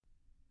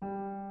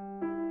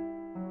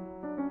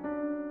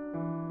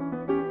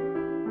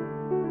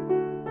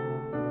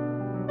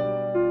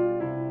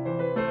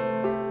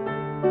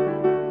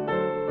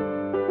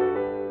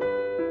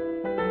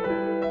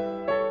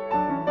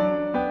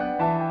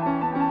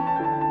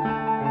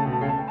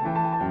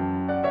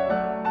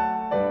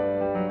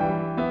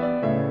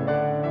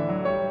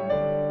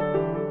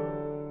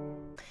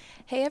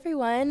Hey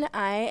everyone,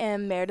 I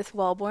am Meredith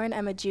Wellborn.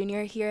 I'm a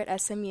junior here at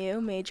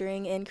SMU,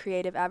 majoring in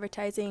creative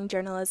advertising,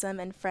 journalism,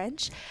 and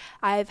French.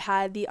 I've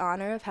had the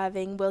honor of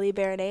having Willie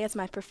Baronet as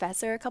my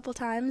professor a couple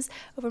times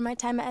over my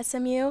time at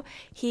SMU.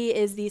 He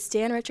is the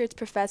Stan Richards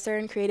Professor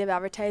in Creative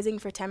Advertising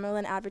for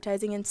Temerlin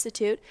Advertising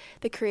Institute,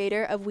 the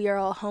creator of We Are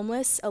All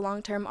Homeless, a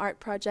long-term art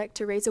project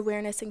to raise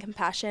awareness and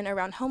compassion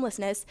around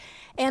homelessness,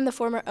 and the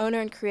former owner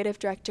and creative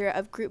director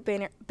of Group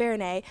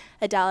Baronet,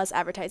 a Dallas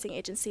advertising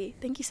agency.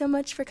 Thank you so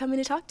much for coming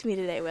to talk to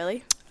me today,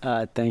 Willie.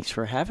 Thanks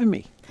for having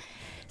me.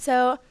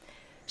 So,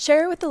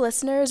 share with the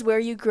listeners where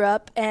you grew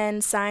up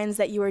and signs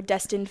that you were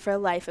destined for a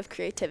life of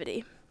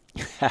creativity.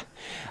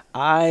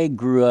 I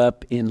grew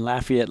up in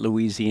Lafayette,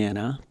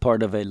 Louisiana,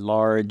 part of a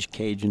large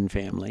Cajun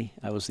family.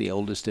 I was the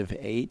oldest of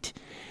 8.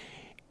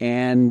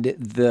 And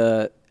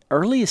the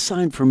earliest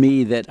sign for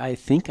me that I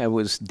think I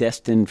was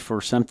destined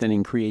for something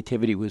in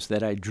creativity was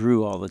that I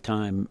drew all the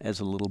time as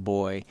a little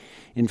boy.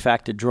 In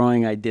fact, a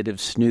drawing I did of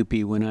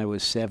Snoopy when I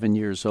was 7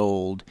 years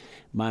old,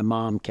 my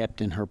mom kept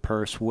in her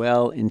purse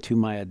well into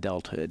my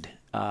adulthood.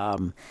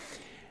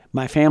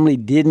 My family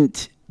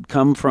didn't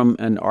come from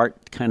an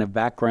art kind of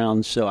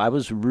background, so I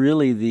was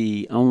really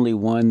the only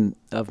one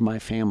of my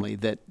family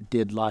that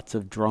did lots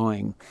of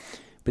drawing.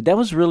 But that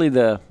was really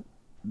the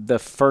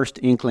first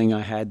inkling I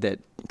had that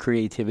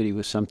creativity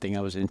was something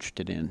I was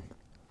interested in.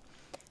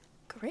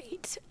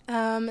 Great.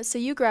 So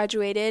you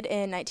graduated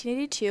in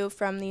 1982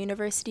 from the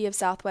University of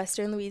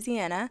Southwestern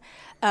Louisiana,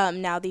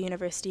 now the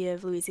University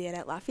of Louisiana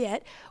at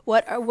Lafayette.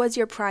 What was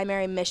your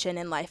primary mission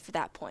in life at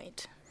that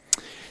point?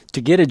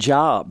 To get a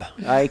job.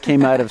 I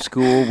came out of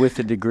school with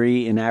a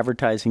degree in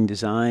advertising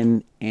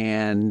design,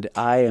 and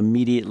I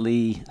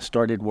immediately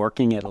started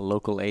working at a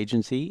local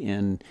agency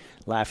in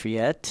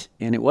Lafayette.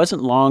 And it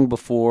wasn't long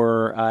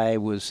before I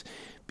was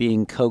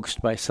being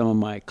coaxed by some of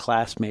my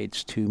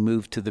classmates to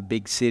move to the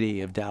big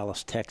city of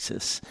Dallas,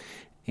 Texas.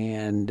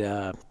 And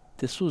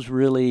this was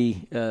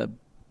really the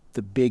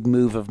big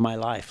move of my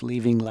life,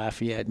 leaving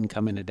Lafayette and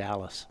coming to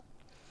Dallas.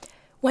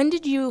 When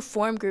did you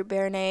form Group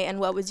Baronet, and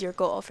what was your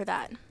goal for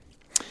that?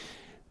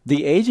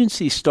 The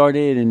agency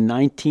started in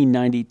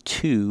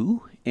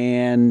 1992,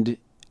 and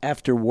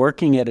after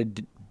working at a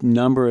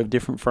number of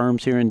different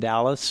firms here in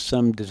Dallas,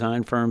 some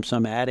design firms,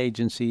 some ad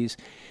agencies,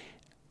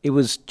 it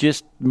was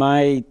just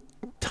my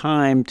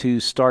time to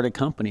start a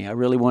company. I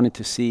really wanted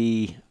to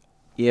see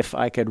if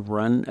I could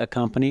run a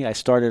company. I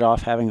started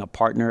off having a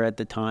partner at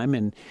the time,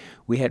 and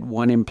we had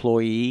one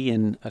employee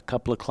and a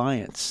couple of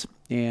clients.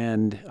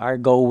 And our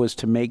goal was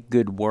to make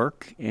good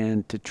work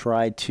and to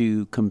try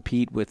to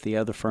compete with the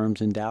other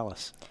firms in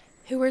Dallas.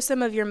 Who were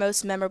some of your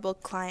most memorable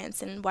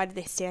clients, and why did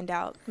they stand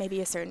out?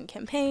 Maybe a certain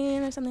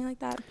campaign or something like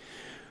that?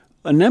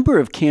 A number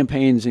of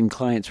campaigns and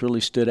clients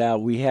really stood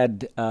out. We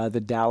had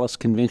the Dallas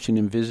Convention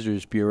and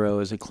Visitors Bureau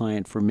as a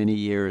client for many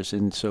years,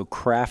 and so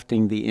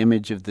crafting the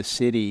image of the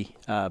city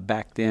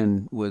back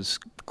then was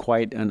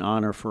quite an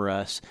honor for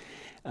us.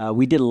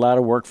 We did a lot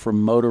of work for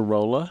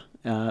Motorola,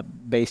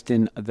 based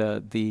in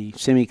the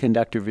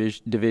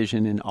semiconductor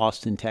division in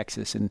Austin,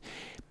 Texas, and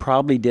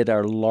probably did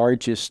our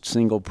largest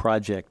single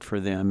project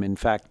for them. In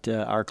fact,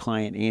 our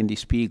client, Andy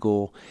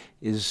Spiegel,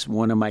 is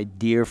one of my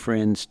dear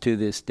friends to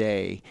this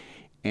day,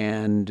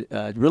 and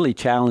really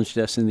challenged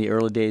us in the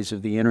early days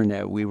of the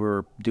internet. We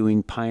were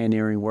doing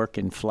pioneering work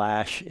in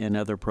Flash and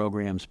other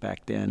programs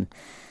back then.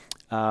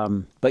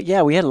 But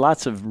yeah, we had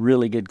lots of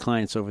really good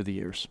clients over the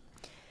years.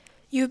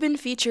 You've been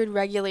featured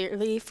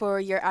regularly for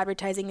your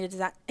advertising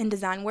and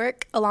design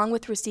work, along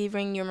with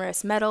receiving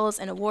numerous medals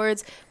and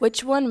awards.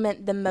 Which one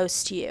meant the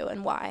most to you,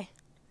 and why?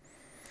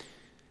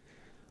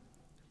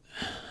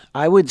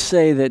 I would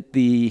say that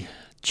the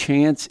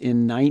chance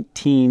in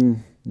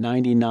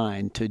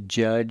 1999 to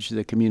judge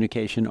the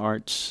Communication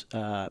Arts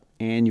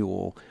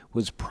Annual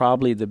was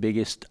probably the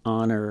biggest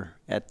honor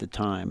at the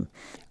time.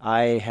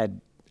 I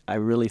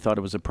really thought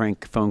it was a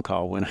prank phone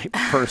call when I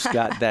first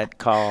got that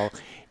call,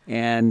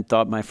 and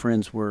thought my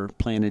friends were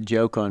playing a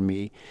joke on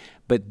me.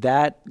 But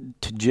that,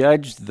 to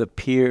judge my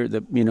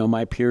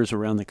peers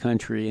around the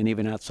country and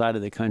even outside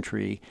of the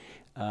country,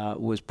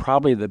 was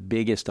probably the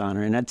biggest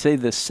honor. And I'd say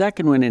the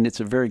second one, and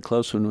it's a very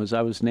close one, was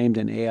I was named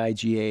an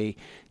AIGA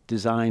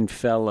Design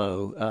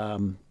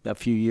Fellow a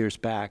few years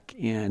back,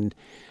 and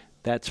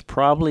that's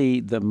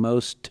probably the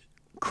most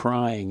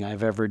crying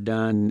I've ever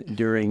done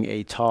during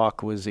a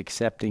talk, was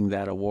accepting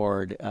that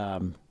award.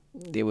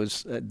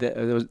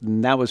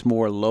 That was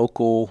more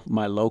local.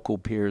 My local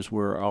peers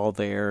were all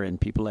there,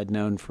 and people I'd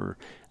known for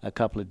a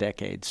couple of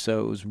decades.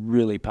 So it was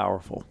really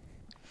powerful.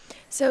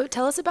 So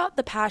tell us about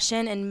the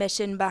passion and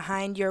mission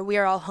behind your We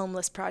Are All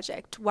Homeless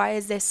project. Why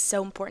is this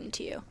so important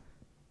to you?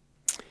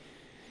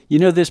 You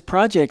know, this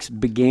project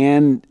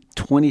began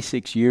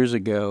 26 years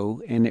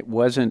ago, and it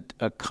wasn't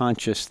a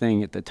conscious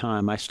thing at the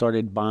time. I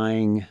started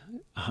buying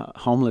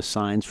homeless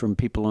signs from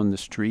people on the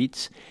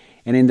streets.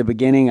 And in the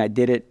beginning, I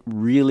did it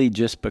really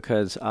just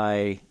because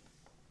I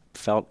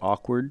felt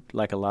awkward,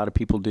 like a lot of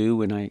people do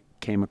when I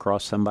came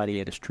across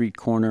somebody at a street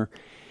corner.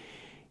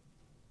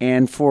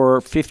 And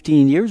for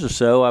 15 years or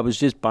so, I was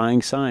just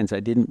buying signs. I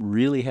didn't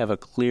really have a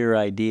clear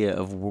idea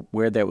of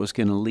where that was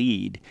going to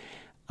lead.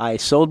 I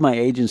sold my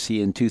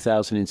agency in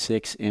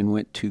 2006 and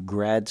went to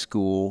grad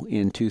school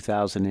in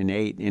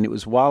 2008. And it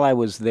was while I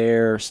was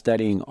there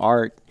studying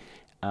art,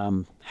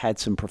 had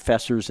some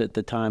professors at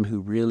the time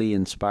who really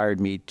inspired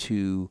me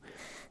to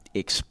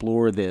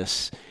explore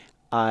this.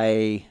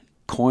 I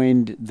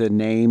coined the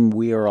name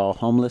We Are All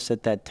Homeless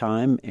at that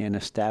time and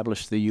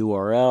established the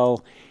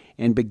URL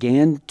and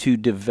began to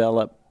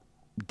develop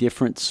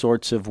different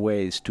sorts of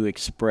ways to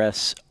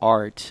express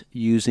art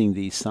using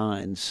these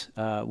signs,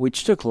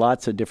 which took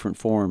lots of different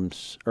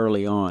forms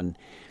early on.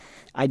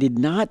 I did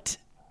not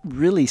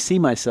really see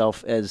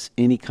myself as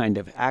any kind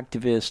of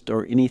activist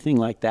or anything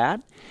like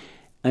that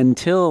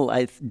until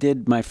I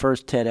did my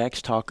first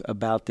TEDx talk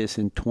about this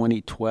in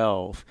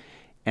 2012.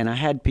 And I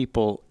had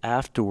people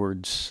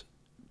afterwards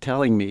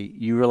telling me,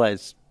 you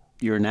realize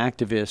you're an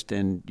activist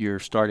and you're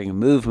starting a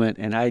movement.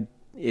 And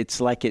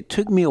it's like it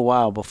took me a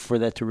while before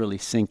that to really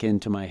sink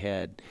into my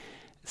head.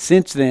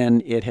 Since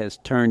then, it has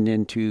turned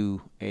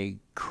into a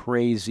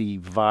crazy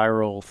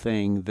viral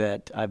thing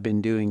that I've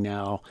been doing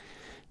now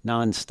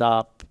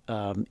nonstop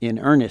in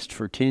earnest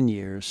for 10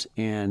 years.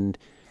 And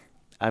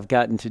I've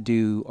gotten to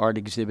do art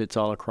exhibits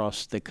all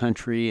across the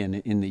country and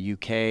in the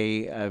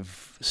UK.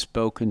 I've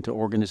spoken to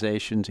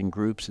organizations and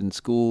groups and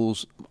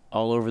schools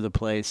all over the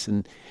place.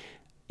 And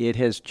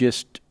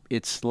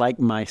it's like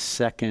my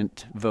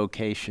second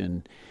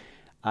vocation.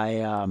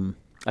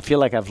 I feel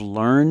like I've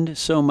learned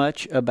so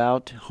much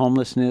about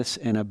homelessness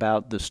and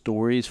about the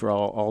stories for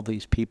all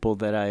these people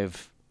that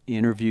I've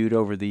interviewed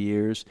over the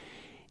years.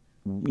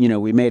 You know,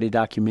 we made a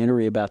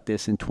documentary about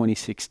this in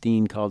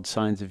 2016 called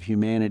Signs of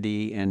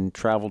Humanity and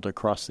traveled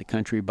across the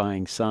country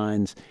buying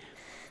signs.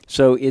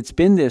 So it's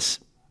been this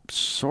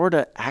sort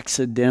of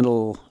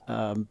accidental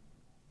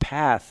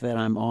path that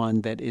I'm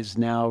on that is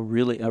now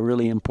really a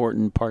really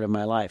important part of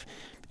my life.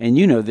 And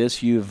you know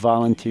this, you've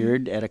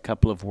volunteered at a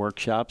couple of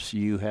workshops.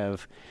 You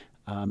have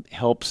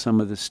helped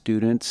some of the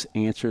students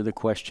answer the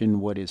question,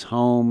 what is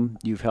home?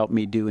 You've helped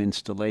me do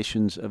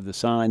installations of the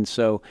signs.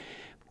 So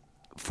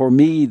for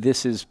me,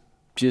 this is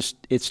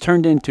it's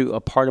turned into a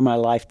part of my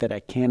life that I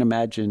can't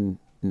imagine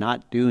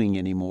not doing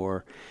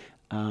anymore.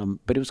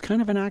 But it was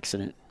kind of an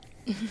accident.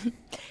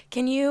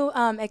 Can you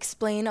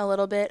explain a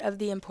little bit of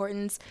the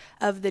importance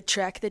of the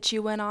trek that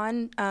you went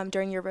on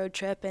during your road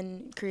trip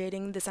and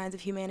creating the Signs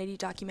of Humanity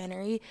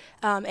documentary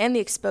and the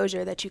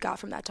exposure that you got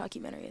from that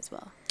documentary as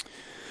well?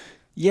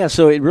 Yeah,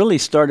 so it really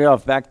started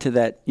off back to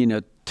that,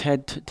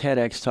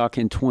 TEDx talk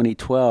in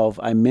 2012.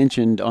 I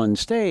mentioned on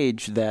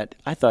stage that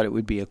I thought it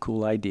would be a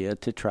cool idea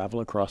to travel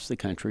across the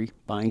country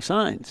buying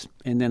signs.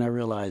 And then I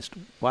realized,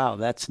 wow,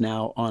 that's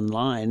now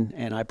online,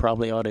 and I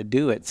probably ought to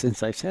do it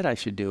since I said I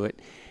should do it.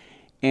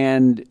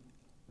 And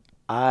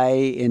I,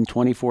 in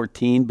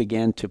 2014,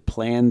 began to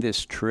plan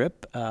this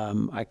trip.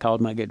 I called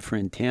my good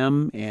friend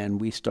Tim, and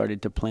we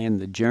started to plan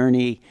the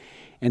journey.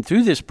 And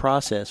through this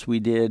process, we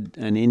did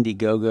an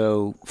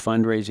Indiegogo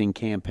fundraising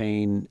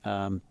campaign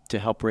to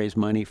help raise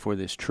money for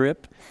this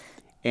trip.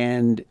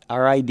 And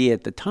our idea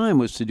at the time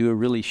was to do a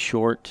really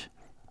short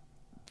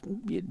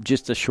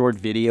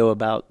video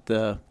about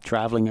the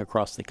traveling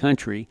across the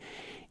country.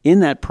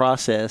 In that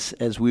process,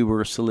 as we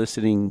were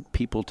soliciting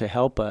people to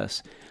help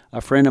us,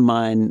 a friend of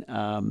mine,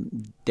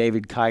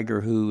 David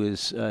Kiger, who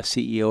is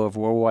CEO of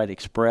Worldwide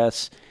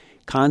Express,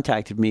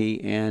 contacted me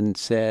and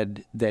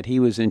said that he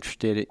was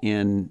interested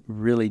in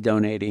really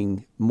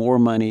donating more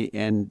money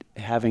and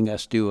having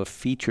us do a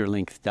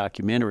feature-length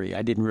documentary.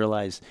 I didn't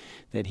realize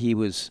that he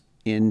was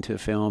into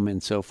film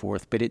and so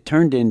forth, but it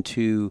turned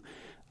into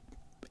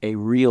a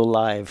real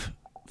live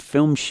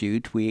film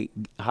shoot. We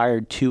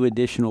hired 2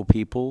 additional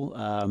people,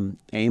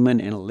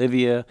 Eamon and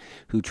Olivia,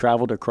 who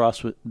traveled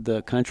across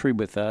the country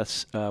with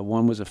us.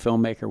 One was a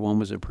filmmaker, one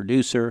was a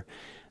producer.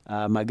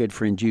 My good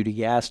friend Judy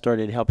Gass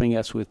started helping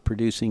us with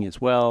producing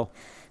as well.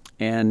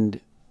 And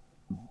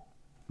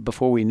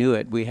before we knew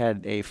it, we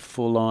had a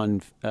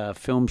full-on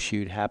film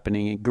shoot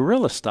happening in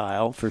guerrilla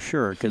style for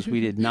sure, because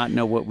we did not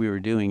know what we were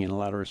doing in a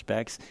lot of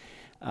respects.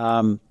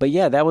 But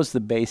yeah, that was the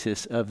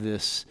basis of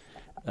this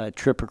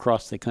trip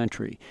across the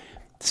country.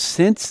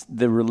 Since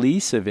the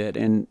release of it,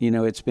 and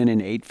it's been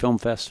in 8 film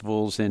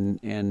festivals,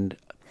 and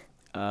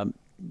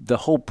the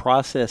whole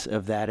process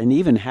of that, and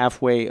even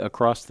halfway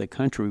across the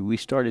country, we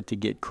started to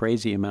get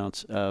crazy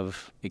amounts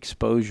of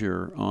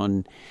exposure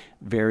on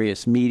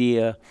various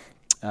media.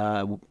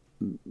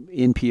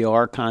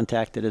 NPR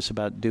contacted us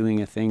about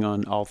doing a thing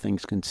on All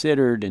Things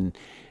Considered, and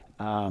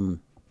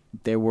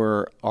there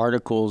were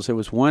articles. There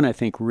was one, I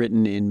think,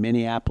 written in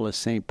Minneapolis,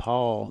 St.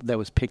 Paul, that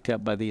was picked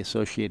up by the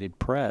Associated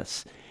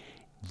Press.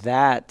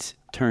 That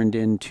turned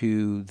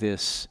into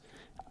this,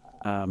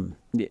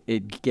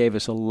 it gave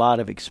us a lot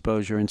of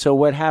exposure. And so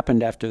what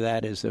happened after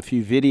that is a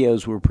few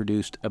videos were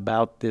produced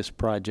about this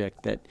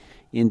project that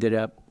ended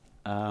up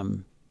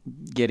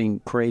getting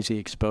crazy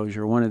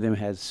exposure. One of them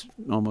has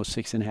almost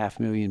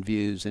 6.5 million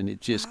views, and it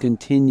just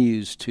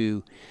continues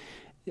to,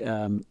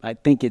 I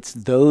think it's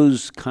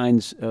those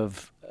kinds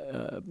of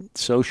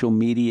social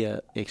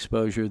media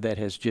exposure that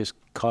has just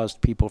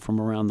caused people from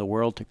around the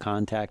world to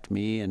contact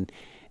me, and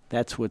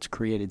that's what's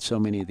created so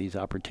many of these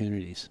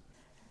opportunities.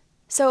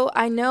 So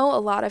I know a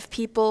lot of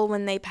people,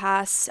 when they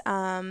pass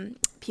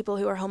people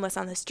who are homeless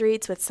on the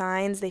streets with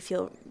signs, they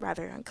feel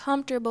rather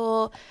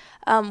uncomfortable.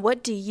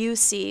 What do you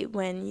see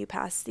when you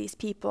pass these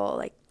people?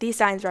 Like, these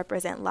signs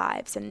represent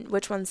lives, and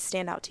which ones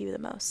stand out to you the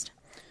most?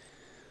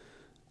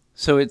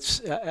 So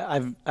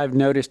I've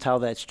noticed how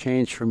that's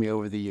changed for me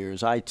over the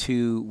years. I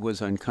too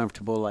was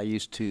uncomfortable. I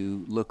used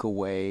to look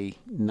away,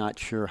 not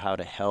sure how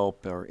to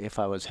help or if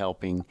I was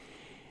helping.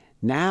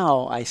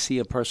 Now I see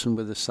a person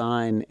with a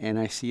sign, and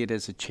I see it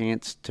as a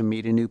chance to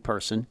meet a new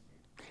person.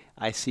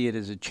 I see it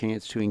as a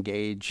chance to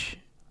engage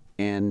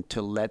and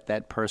to let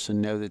that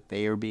person know that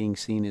they are being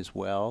seen as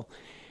well.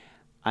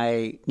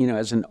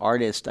 As an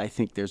artist, I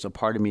think there's a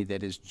part of me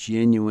that is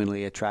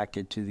genuinely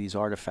attracted to these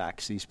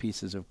artifacts, these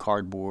pieces of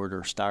cardboard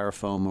or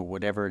styrofoam or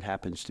whatever it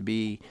happens to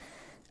be.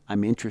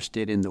 I'm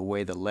interested in the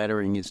way the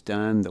lettering is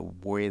done, the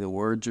way the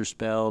words are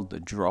spelled, the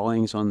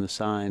drawings on the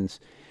signs.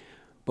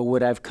 But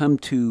what I've come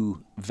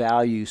to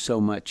value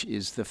so much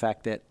is the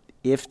fact that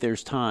if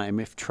there's time,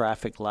 if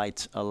traffic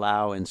lights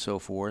allow and so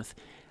forth,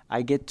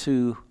 I get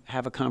to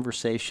have a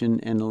conversation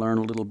and learn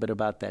a little bit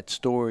about that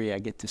story. I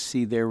get to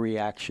see their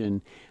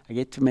reaction. I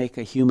get to make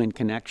a human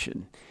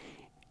connection.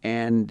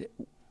 And,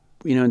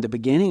 in the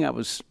beginning I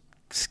was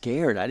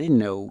scared. I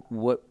didn't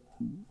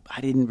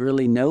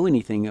really know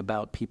anything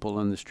about people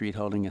on the street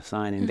holding a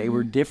sign, and they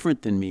were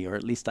different than me, or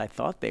at least I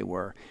thought they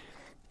were.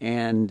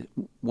 And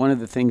one of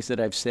the things that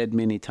I've said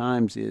many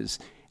times is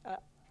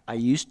I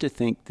used to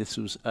think this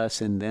was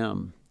us and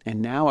them, and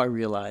now I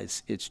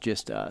realize it's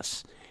just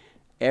us.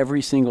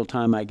 Every single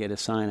time I get a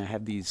sign, I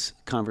have these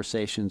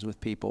conversations with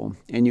people,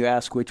 and you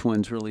ask which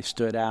ones really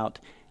stood out.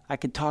 I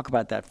could talk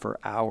about that for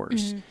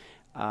hours.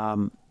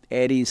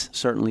 Eddie's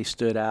certainly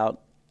stood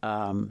out.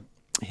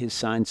 His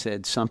sign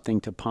said, "Something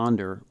to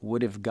ponder.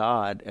 What if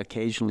God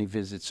occasionally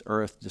visits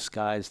Earth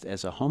disguised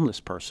as a homeless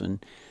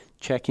person,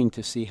 checking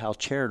to see how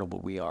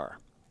charitable we are?"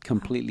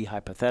 Completely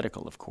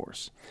hypothetical, of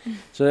course.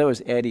 So that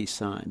was Eddie's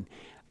sign.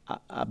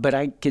 But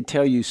I could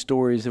tell you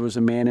stories. There was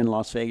a man in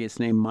Las Vegas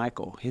named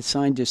Michael. His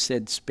sign just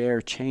said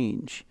 "spare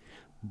change,"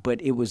 but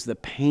it was the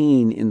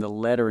pain in the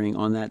lettering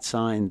on that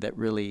sign that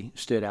really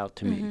stood out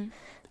to me.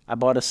 I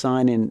bought a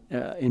sign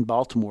in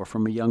Baltimore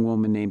from a young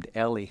woman named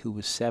Ellie, who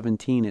was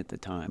 17 at the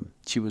time.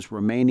 She was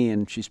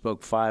Romanian. She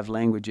spoke 5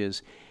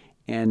 languages,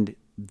 and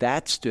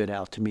that stood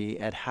out to me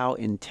at how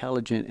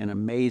intelligent and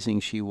amazing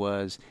she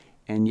was,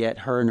 and yet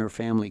her and her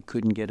family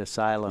couldn't get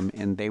asylum,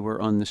 and they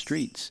were on the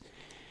streets.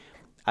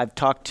 I've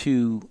talked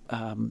to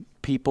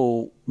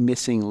people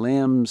missing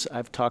limbs.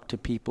 I've talked to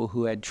people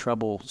who had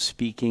trouble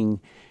speaking.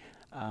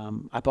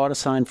 I bought a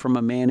sign from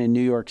a man in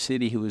New York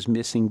City who was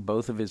missing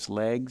both of his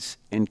legs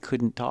and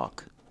couldn't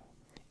talk.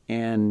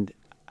 And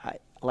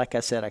like I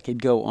said, I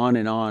could go on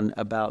and on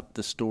about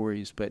the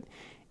stories, but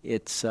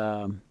it's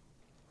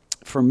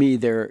for me,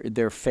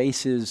 their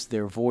faces,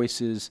 their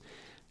voices,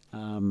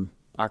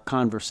 our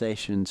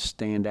conversations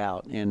stand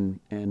out,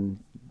 and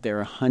there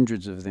are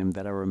hundreds of them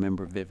that I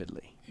remember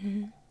vividly.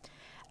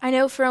 I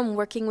know from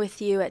working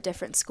with you at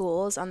different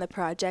schools on the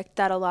project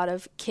that a lot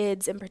of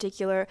kids in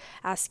particular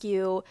ask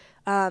you,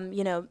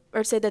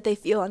 or say that they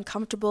feel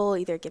uncomfortable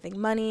either giving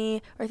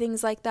money or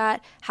things like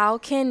that. How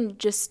can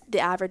just the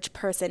average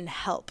person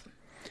help?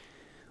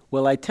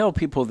 Well, I tell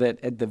people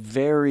that at the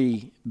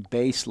very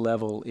base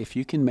level, if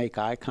you can make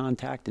eye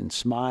contact and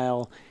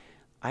smile,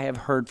 I have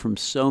heard from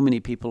so many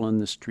people on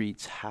the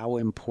streets how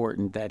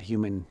important that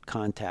human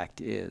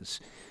contact is.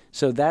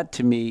 So that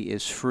to me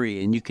is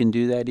free, and you can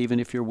do that even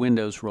if your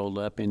window's rolled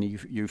up and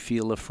you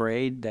feel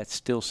afraid. That's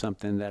still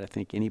something that I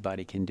think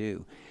anybody can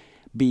do.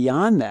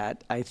 Beyond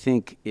that, I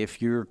think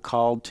if you're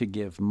called to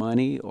give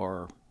money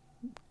or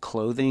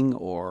clothing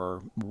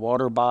or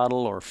water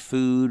bottle or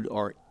food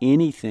or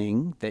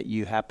anything that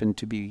you happen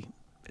to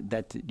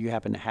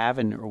have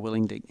and are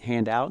willing to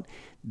hand out,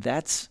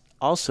 that's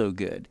also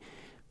good.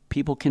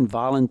 People can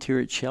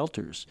volunteer at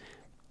shelters.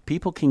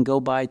 People can go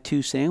buy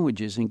 2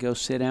 sandwiches and go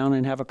sit down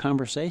and have a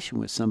conversation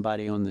with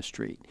somebody on the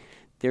street.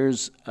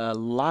 There's a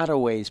lot of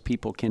ways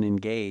people can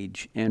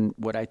engage, and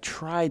what I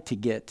try to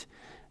get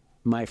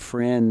my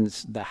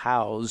friends, the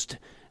housed,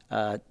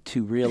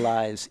 to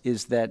realize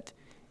is that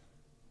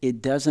it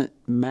doesn't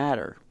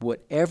matter.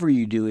 Whatever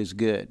you do is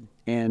good,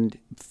 and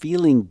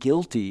feeling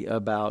guilty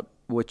about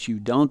what you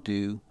don't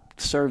do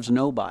serves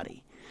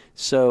nobody.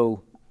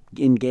 So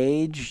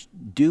engage,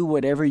 do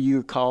whatever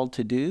you're called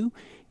to do,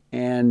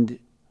 and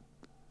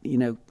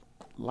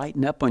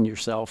lighten up on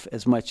yourself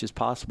as much as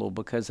possible,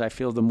 because I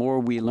feel the more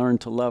we learn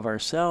to love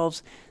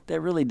ourselves, that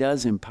really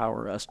does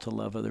empower us to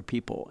love other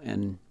people.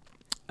 And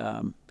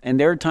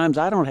there are times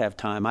I don't have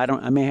time.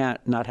 I may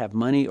not have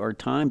money or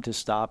time to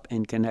stop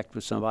and connect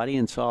with somebody,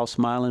 and so I'll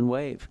smile and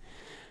wave.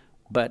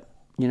 But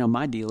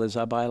my deal is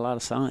I buy a lot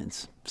of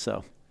signs,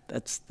 so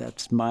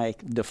that's my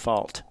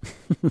default.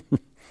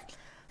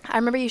 I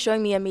remember you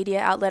showing me a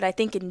media outlet, I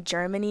think in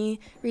Germany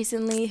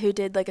recently, who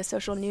did like a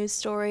social news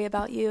story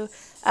about you.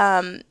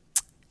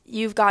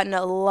 You've gotten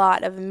a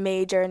lot of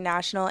major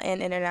national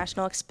and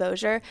international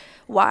exposure.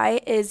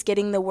 Why is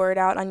getting the word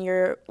out on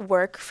your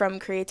work from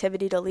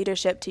creativity to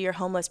leadership to your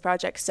homeless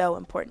project so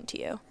important to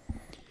you?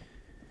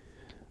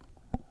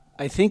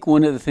 I think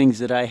one of the things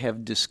that I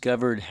have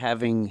discovered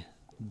having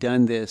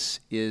done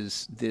this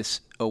is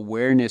this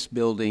awareness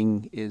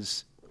building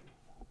is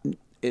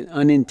an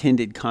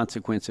unintended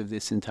consequence of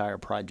this entire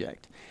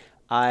project.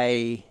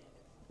 I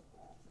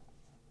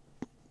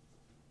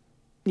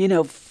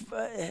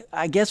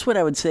guess what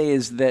I would say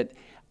is that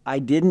I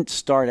didn't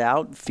start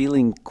out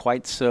feeling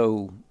quite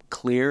so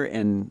clear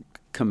and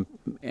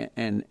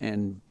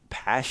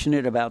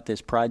passionate about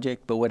this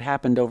project, but what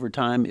happened over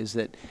time is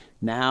that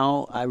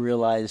now I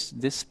realize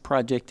this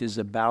project is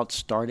about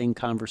starting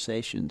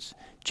conversations,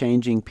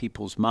 changing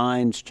people's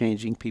minds,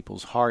 changing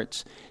people's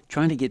hearts,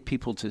 trying to get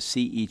people to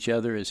see each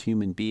other as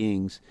human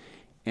beings.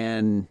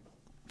 And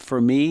for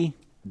me,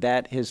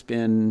 that has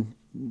been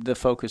the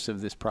focus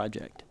of this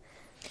project.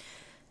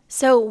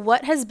 So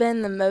what has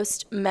been the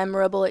most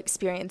memorable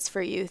experience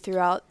for you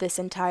throughout this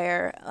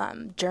entire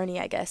journey,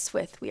 I guess,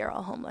 with We Are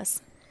All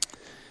Homeless?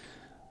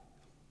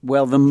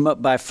 Well,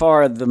 by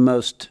far the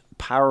most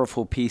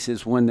powerful piece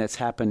is one that's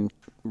happened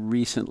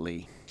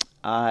recently.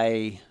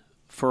 I,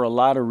 for a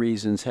lot of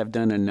reasons, have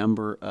done a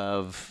number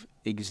of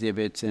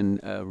exhibits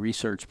and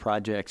research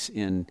projects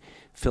in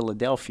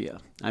Philadelphia.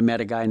 I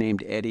met a guy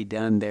named Eddie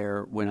Dunn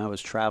there when I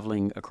was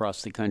traveling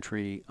across the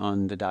country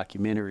on the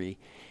documentary.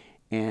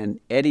 And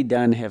Eddie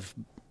Dunn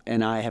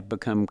and I have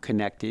become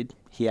connected.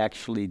 He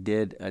actually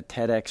did a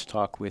TEDx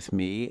talk with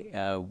me.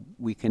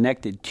 We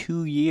connected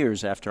 2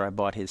 years after I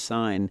bought his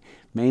sign,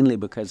 mainly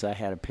because I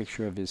had a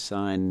picture of his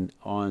sign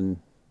on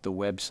the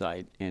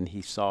website, and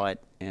he saw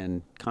it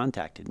and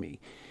contacted me.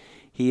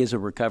 He is a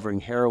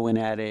recovering heroin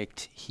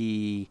addict.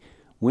 He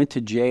went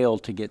to jail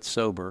to get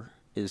sober,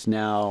 is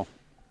now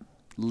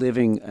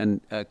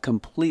living a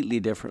completely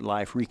different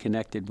life,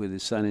 reconnected with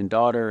his son and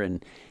daughter,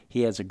 and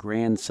he has a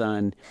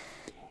grandson.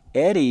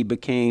 Eddie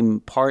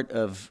became part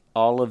of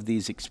all of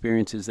these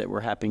experiences that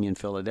were happening in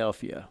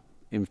Philadelphia,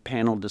 in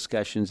panel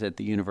discussions at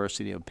the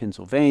University of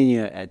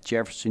Pennsylvania, at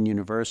Jefferson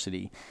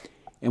University.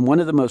 And one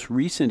of the most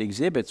recent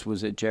exhibits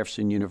was at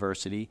Jefferson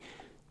University.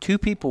 2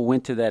 people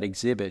went to that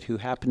exhibit who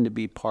happened to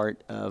be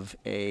part of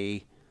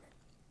a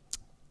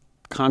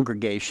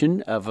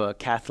congregation of a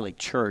Catholic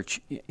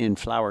church in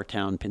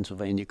Flourtown,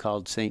 Pennsylvania,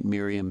 called St.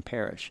 Miriam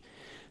Parish.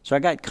 So I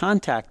got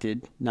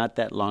contacted not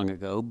that long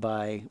ago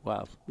by,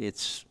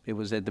 it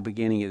was at the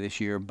beginning of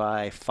this year,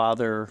 by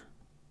Father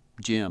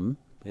Jim,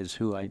 is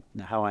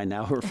how I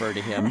now refer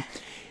to him,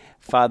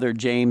 Father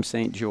James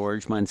St.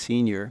 George,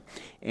 Monsignor,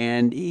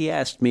 and he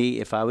asked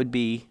me if I would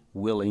be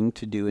willing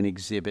to do an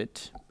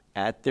exhibit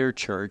at their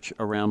church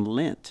around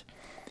Lent.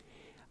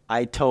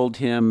 I told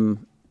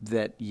him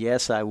that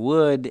yes, I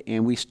would,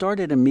 and we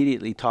started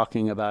immediately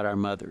talking about our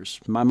mothers.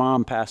 My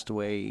mom passed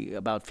away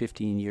about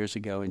 15 years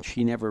ago, and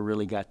she never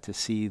really got to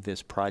see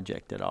this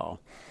project at all.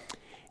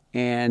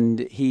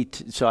 And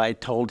so I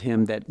told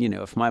him that,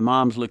 if my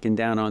mom's looking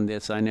down on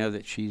this, I know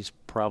that she's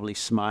probably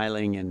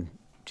smiling and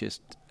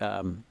just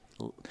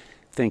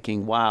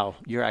thinking, wow,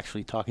 you're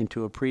actually talking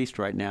to a priest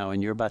right now,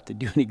 and you're about to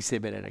do an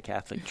exhibit at a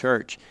Catholic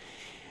church.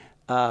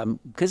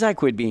 Because I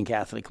quit being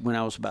Catholic when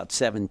I was about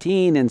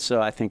 17, and so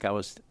I think that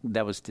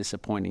was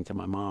disappointing to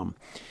my mom.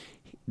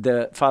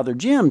 The Father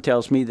Jim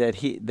tells me that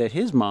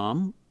his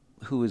mom,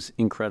 who is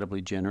incredibly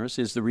generous,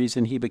 is the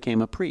reason he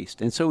became a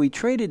priest. And so we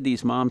traded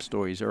these mom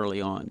stories early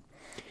on.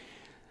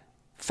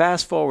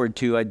 Fast forward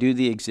to I do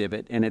the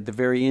exhibit, and at the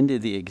very end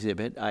of the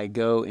exhibit, I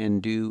go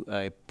and do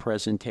a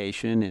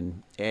presentation,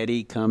 and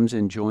Eddie comes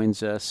and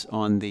joins us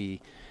on the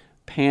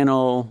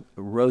panel.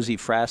 Rosie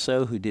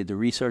Frasso, who did the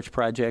research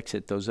projects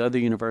at those other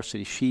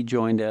universities, she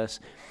joined us.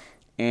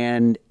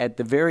 And at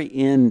the very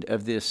end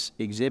of this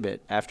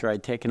exhibit, after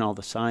I'd taken all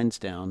the signs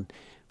down,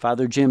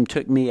 Father Jim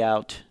took me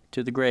out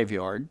to the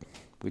graveyard,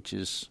 which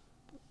is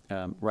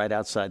right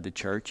outside the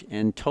church,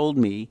 and told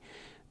me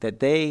that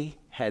they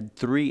had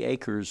 3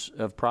 acres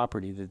of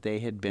property that they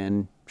had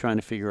been trying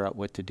to figure out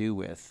what to do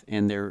with.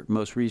 And their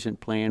most recent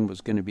plan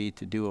was going to be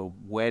to do a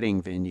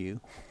wedding venue.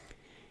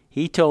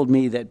 He told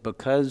me that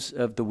because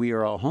of the We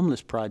Are All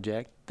Homeless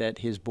project, that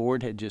his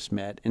board had just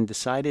met and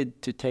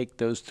decided to take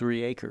those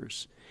 3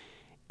 acres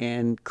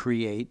and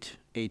create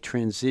a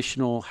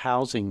transitional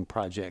housing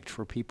project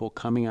for people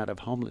coming out of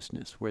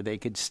homelessness, where they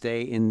could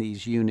stay in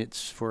these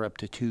units for up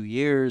to 2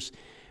 years,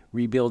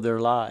 rebuild their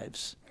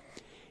lives.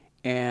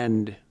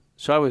 And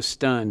so I was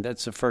stunned.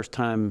 That's the first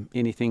time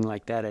anything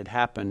like that had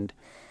happened.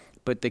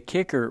 But the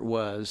kicker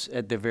was,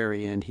 at the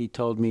very end, he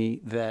told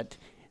me that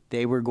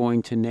they were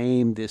going to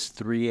name this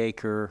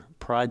 3-acre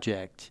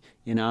project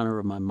in honor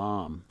of my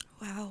mom.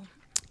 Wow.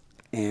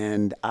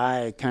 And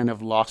I kind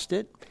of lost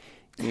it.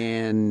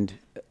 And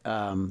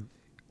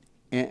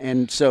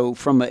And so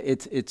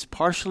it's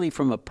partially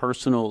from a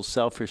personal,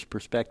 selfish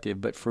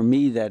perspective, but for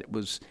me that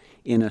was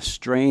in a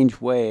strange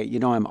way.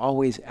 I'm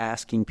always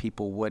asking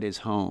people, what is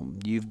home?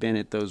 You've been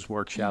at those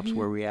workshops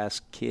where we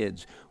ask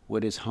kids,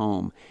 what is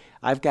home?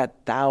 I've got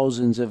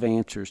thousands of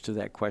answers to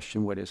that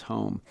question, what is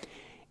home?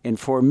 And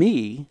for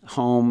me,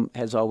 home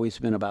has always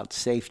been about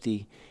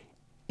safety,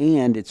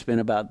 and it's been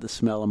about the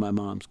smell of my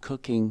mom's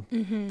cooking,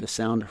 the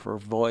sound of her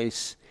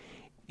voice.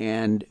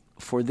 And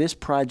for this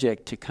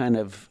project to kind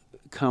of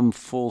come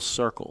full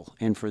circle,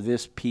 and for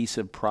this piece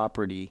of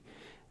property,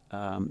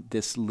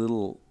 this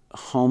little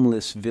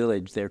homeless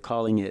village, they're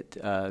calling it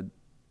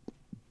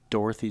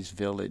Dorothy's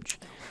Village.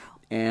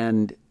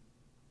 And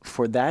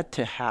for that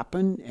to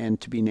happen and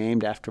to be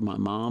named after my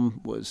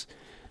mom was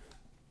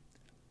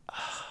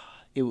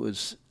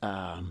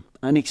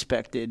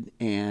unexpected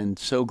and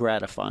so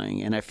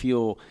gratifying, and I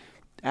feel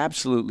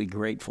absolutely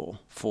grateful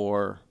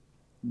for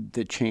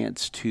the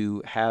chance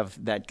to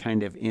have that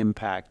kind of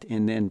impact.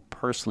 And then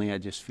personally, I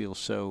just feel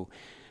so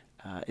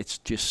it's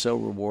just so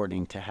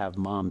rewarding to have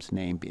Mom's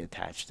name be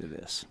attached to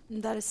this.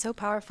 That is so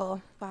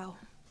powerful. Wow.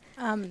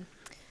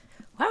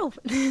 Wow.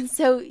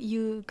 So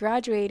you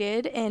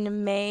graduated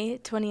in May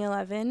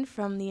 2011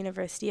 from the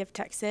University of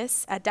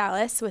Texas at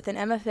Dallas with an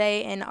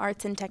MFA in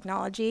Arts and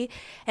Technology,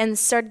 and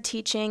started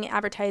teaching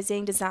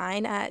advertising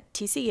design at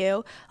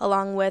TCU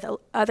along with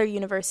other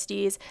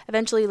universities,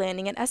 eventually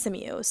landing at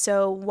SMU.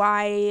 So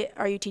why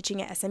are you teaching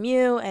at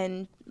SMU,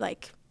 and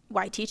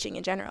why teaching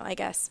in general, I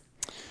guess?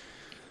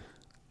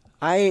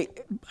 I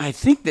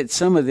think that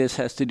some of this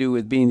has to do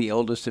with being the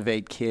oldest of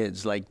 8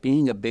 kids. Like,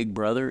 being a big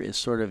brother is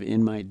sort of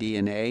in my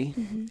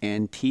DNA,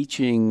 and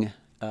teaching,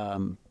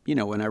 when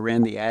I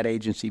ran the ad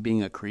agency,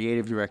 being a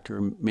creative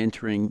director,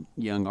 mentoring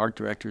young art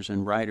directors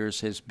and writers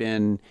has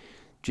been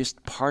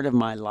just part of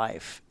my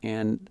life.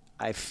 And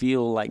I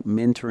feel like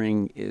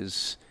mentoring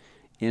is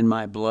in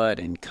my blood,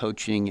 and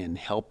coaching and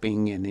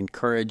helping and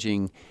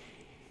encouraging.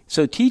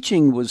 So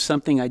teaching was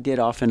something I did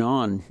off and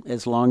on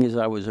as long as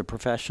I was a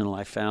professional.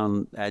 I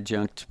found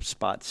adjunct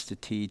spots to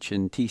teach,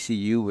 and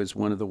TCU was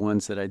one of the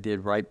ones that I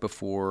did right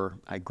before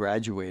I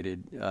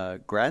graduated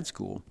grad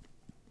school.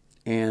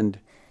 And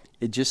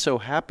it just so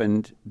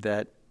happened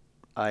that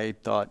I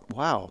thought,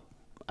 wow,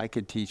 I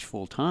could teach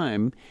full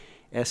time.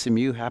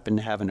 SMU happened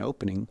to have an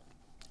opening,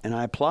 and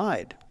I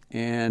applied,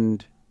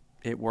 and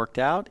it worked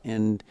out.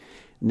 And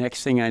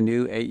next thing I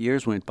knew, 8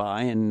 years went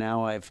by, and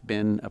now I've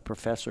been a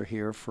professor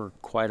here for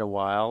quite a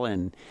while.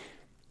 And,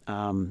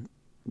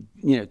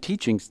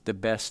 teaching's the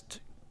best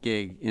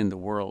gig in the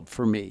world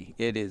for me.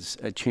 It is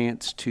a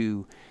chance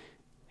to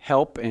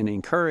help and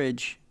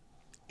encourage,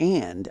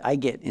 and I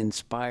get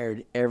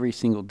inspired every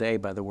single day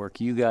by the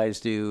work you guys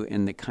do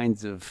and the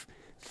kinds of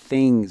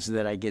things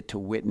that I get to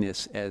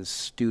witness as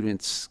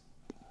students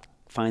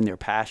find their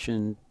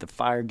passion, the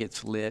fire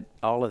gets lit,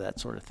 all of that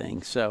sort of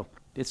thing. So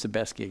it's the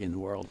best gig in the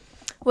world.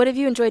 What have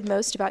you enjoyed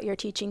most about your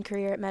teaching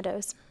career at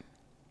Meadows?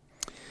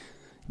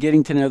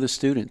 Getting to know the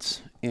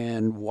students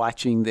and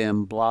watching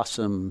them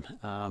blossom.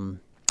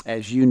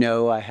 As you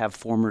know, I have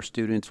former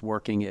students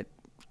working at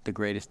the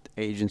greatest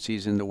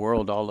agencies in the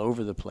world all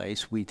over the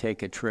place. We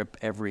take a trip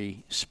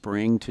every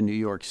spring to New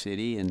York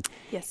City, and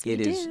yes,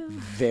 it is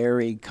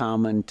very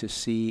common to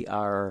see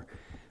our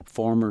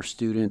former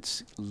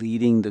students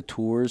leading the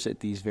tours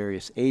at these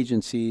various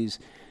agencies.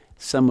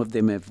 Some of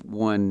them have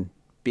won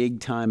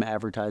big-time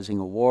advertising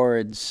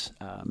awards.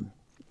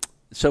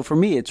 So for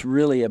me, it's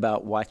really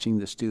about watching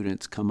the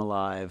students come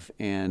alive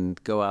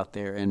and go out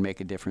there and make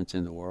a difference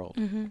in the world.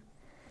 Mm-hmm.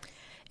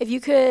 If you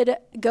could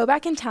go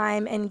back in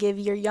time and give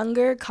your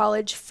younger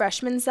college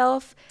freshman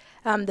self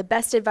the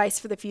best advice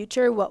for the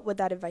future, what would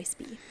that advice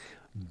be?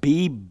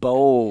 Be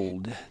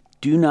bold.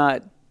 Do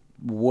not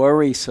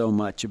worry so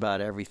much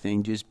about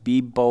everything. Just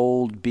be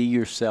bold, be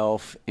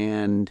yourself,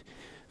 and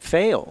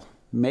fail.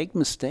 Make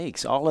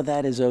mistakes. All of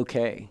that is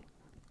okay.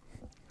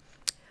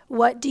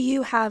 What do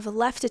you have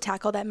left to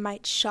tackle that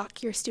might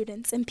shock your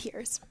students and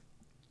peers?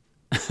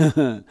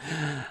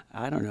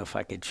 I don't know if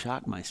I could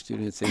shock my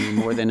students any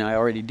more than I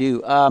already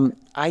do.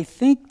 I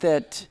think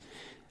that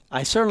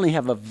I certainly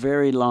have a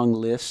very long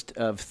list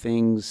of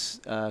things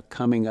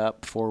coming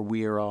up for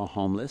We Are All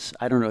Homeless.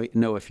 I don't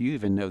know if you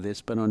even know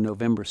this, but on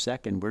November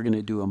 2nd, we're going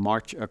to do a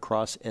march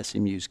across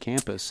SMU's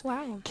campus,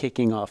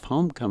 kicking off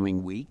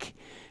homecoming week.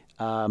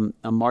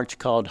 A march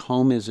called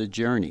Home is a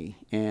Journey,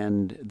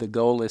 and the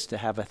goal is to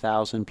have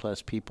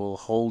 1,000+ people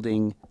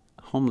holding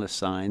homeless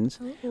signs,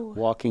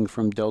 walking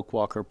from Doak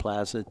Walker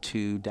Plaza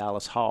to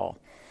Dallas Hall.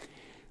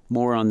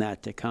 More on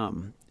that to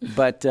come.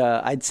 But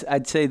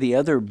I'd say the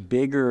other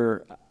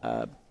bigger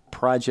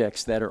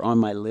projects that are on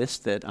my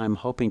list that I'm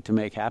hoping to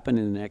make happen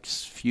in the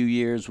next few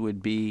years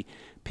would be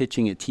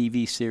pitching a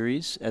TV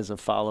series as a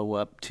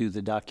follow-up to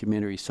the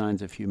documentary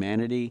Signs of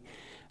Humanity,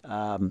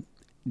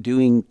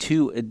 doing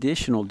 2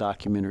 additional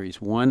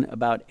documentaries, one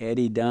about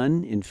Eddie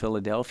Dunn in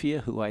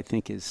Philadelphia, who I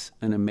think is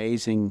an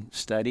amazing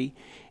study,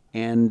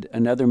 and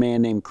another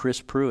man named Chris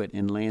Pruitt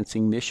in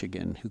Lansing,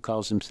 Michigan, who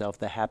calls himself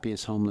the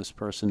happiest homeless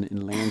person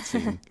in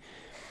Lansing.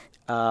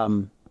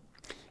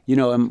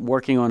 I'm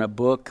working on a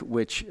book,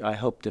 which I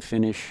hope to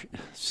finish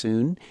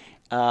soon.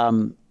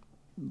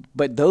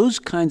 But those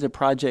kinds of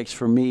projects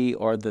for me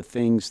are the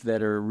things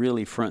that are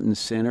really front and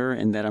center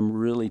and that I'm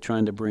really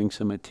trying to bring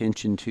some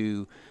attention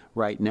to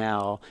right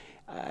now.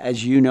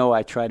 As you know,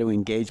 I try to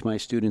engage my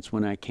students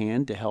when I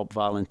can to help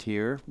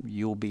volunteer.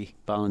 You'll be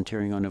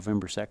volunteering on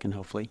November 2nd,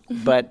 hopefully.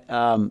 But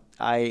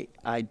I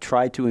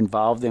try to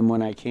involve them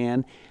when I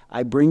can.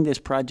 I bring this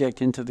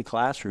project into the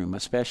classroom,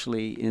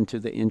 especially into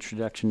the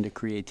Introduction to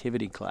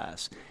Creativity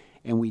class,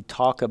 and we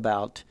talk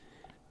about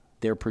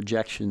their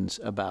projections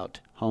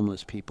about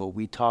homeless people.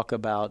 We talk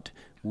about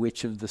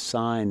which of the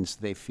signs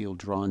they feel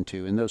drawn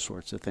to and those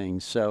sorts of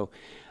things. So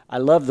I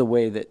love the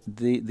way that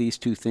these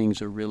two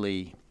things are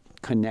really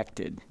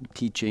connected,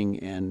 teaching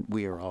and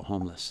We Are All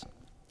Homeless.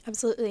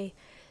 Absolutely.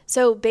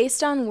 So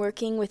based on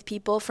working with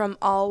people from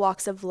all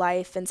walks of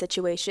life and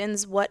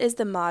situations, what is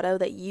the motto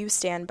that you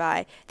stand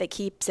by that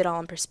keeps it all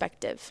in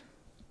perspective?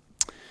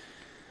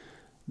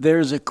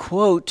 There's a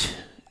quote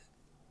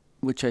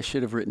which I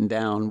should have written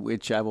down,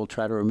 which I will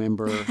try to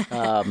remember.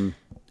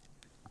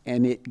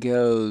 And it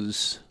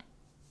goes,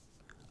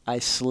 I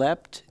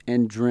slept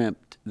and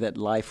dreamt that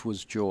life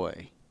was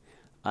joy.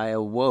 I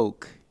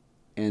awoke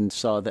and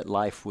saw that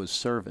life was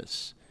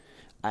service.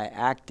 I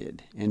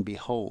acted, and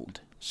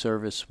behold,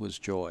 service was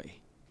joy.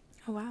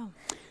 Oh, wow.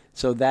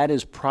 So that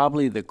is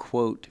probably the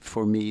quote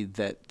for me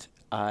that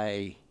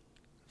I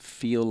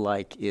feel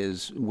like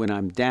is when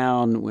I'm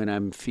down, when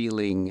I'm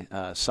feeling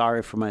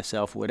sorry for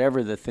myself,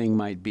 whatever the thing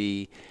might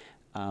be.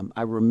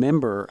 I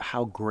remember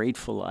how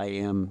grateful I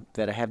am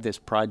that I have this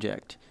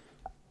project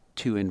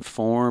to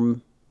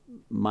inform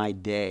my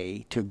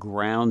day, to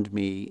ground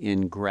me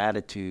in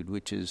gratitude,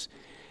 which is,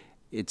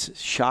 it's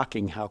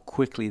shocking how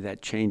quickly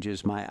that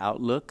changes my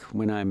outlook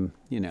when I'm,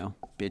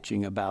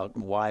 bitching about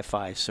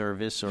Wi-Fi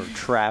service or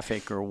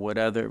traffic or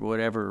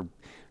whatever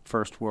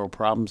first world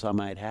problems I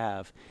might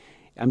have.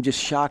 I'm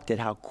just shocked at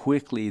how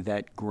quickly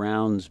that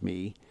grounds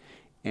me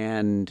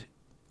and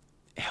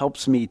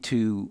helps me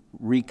to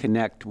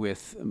reconnect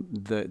with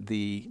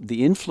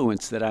the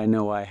influence that I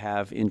know I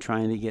have in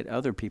trying to get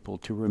other people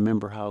to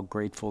remember how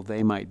grateful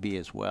they might be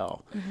as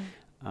well.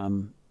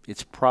 Mm-hmm.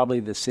 It's probably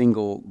the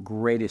single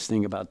greatest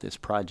thing about this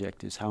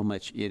project is how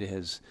much it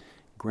has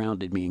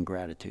grounded me in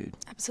gratitude.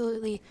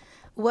 Absolutely.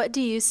 What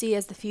do you see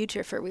as the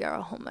future for We Are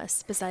All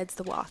Homeless besides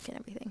the walk and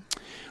everything?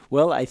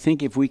 Well, I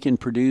think if we can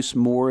produce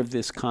more of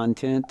this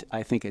content,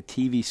 I think a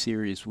TV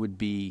series would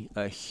be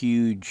a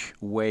huge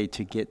way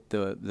to get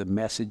the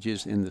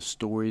messages and the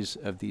stories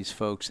of these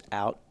folks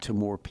out to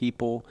more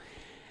people.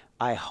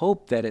 I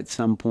hope that at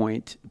some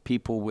point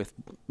people with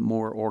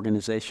more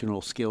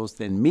organizational skills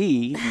than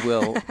me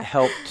will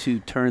help to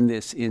turn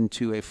this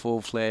into a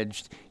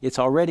full-fledged, it's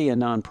already a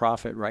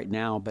nonprofit right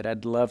now, but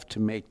I'd love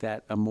to make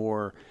that a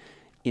more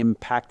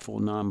impactful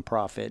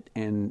nonprofit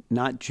and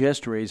not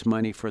just raise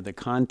money for the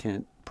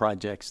content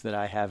projects that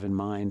I have in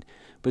mind,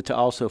 but to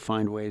also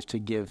find ways to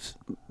give,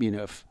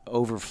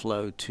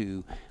 overflow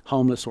to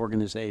homeless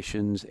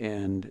organizations.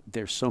 And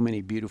there's so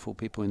many beautiful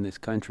people in this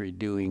country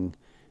doing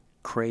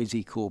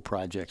crazy cool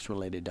projects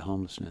related to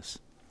homelessness.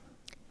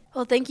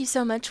 Well, thank you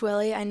so much,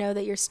 Willie. I know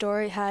that your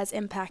story has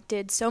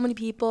impacted so many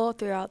people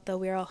throughout the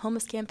We're All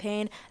Homeless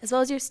campaign, as well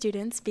as your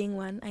students being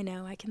one. I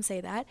know I can say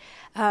that.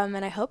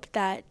 And I hope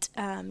that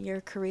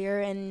your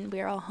career in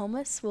We're All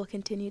Homeless will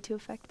continue to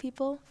affect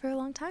people for a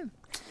long time.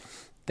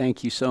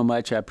 Thank you so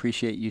much. I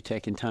appreciate you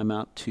taking time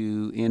out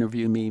to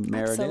interview me,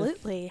 Meredith.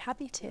 Absolutely.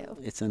 Happy to.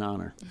 It's an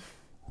honor.